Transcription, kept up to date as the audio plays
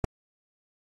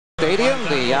Stadium.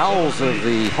 The Owls of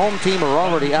the home team are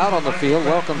already out on the field.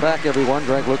 Welcome back, everyone.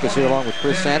 Greg Lucas here along with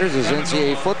Chris Sanders. This is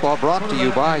NCAA football brought to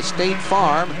you by State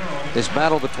Farm. This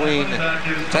battle between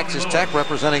Texas Tech,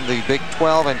 representing the Big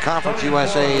 12, and Conference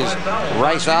USA's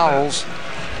Rice Owls.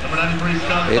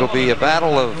 It'll be a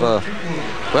battle of,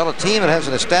 well, a team that has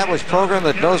an established program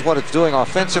that knows what it's doing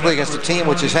offensively against a team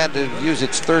which has had to use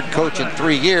its third coach in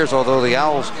 3 years, although the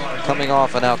Owls coming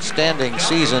off an outstanding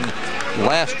season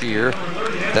last year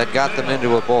that got them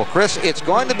into a bowl. Chris, it's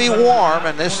going to be warm,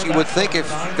 and this, you would think, if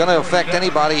going to affect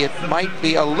anybody, it might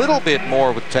be a little bit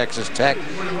more with Texas Tech,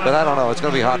 but I don't know. It's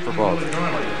going to be hot for both.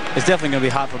 It's definitely going to be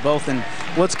hot for both, and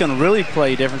what's going to really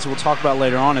play a difference, we'll talk about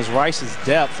later on, is Rice's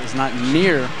depth is not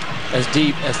near as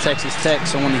deep as Texas Tech.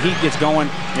 So when the heat gets going,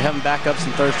 you're having backups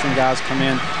and third-string guys come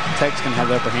in. Tech's going to have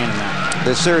the upper hand in that.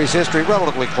 The series history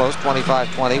relatively close,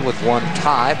 25-20 with one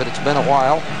tie, but it's been a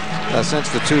while since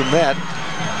the two met.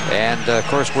 And, of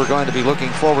course, we're going to be looking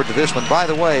forward to this one. By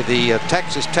the way, the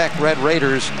Texas Tech Red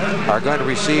Raiders are going to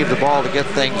receive the ball to get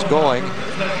things going.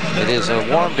 It is a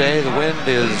warm day. The wind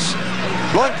is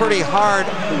blowing pretty hard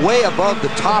way above the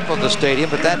top of the stadium,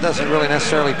 but that doesn't really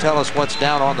necessarily tell us what's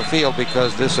down on the field,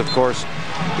 because this, of course,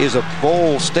 is a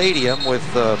bowl stadium with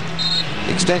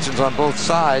extensions on both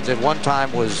sides. At one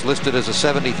time was listed as a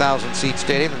 70,000 seat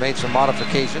stadium. They made some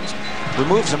modifications,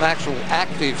 removed some actual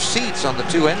active seats on the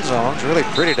two end zones, really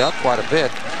prettied up quite a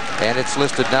bit, and it's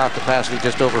listed now capacity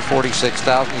just over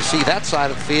 46,000. You see that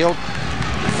side of the field,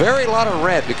 very lot of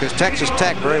red, because Texas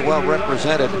Tech very well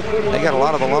represented. They got a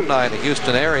lot of alumni in the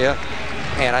Houston area,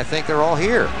 and I think they're all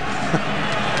here.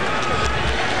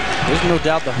 There's no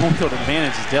doubt the home field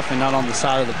advantage is definitely not on the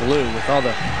side of the blue. With all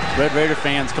the Red Raider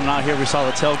fans coming out here, we saw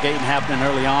the tailgating happening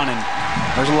early on, and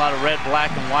there's a lot of red,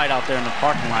 black, and white out there in the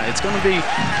parking lot. It's going to be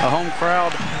a home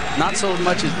crowd, not so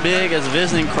much as big as a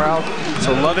visiting crowd.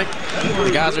 So Lubbock,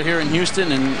 the guys are here in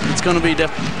Houston, and it's going to be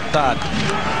definitely odd.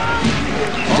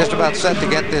 Just about set to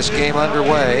get this game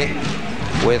underway,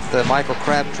 with Michael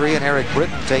Crabtree and Eric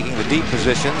Britton taking the deep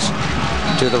positions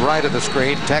to the right of the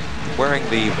screen. Tech wearing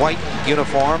the white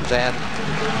uniforms, and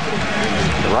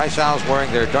the Rice Owls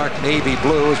wearing their dark navy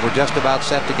blue, as we're just about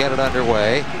set to get it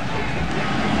underway.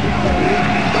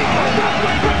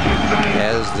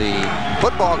 As the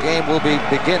football game will be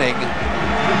beginning,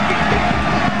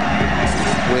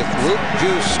 with Luke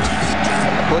Juist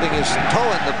putting his toe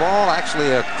in the ball,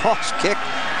 actually a cross kick,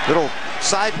 little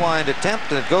sidewind attempt,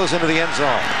 and it goes into the end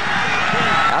zone.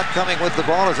 Outcoming with the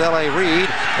ball is L.A. Reid,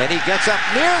 and he gets up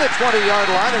near the 20-yard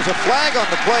line. There's a flag on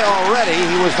the play already.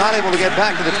 He was not able to get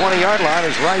back to the 20-yard line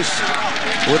as Rice,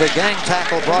 with a gang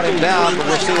tackle, brought him down, but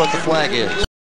we'll see what the flag is.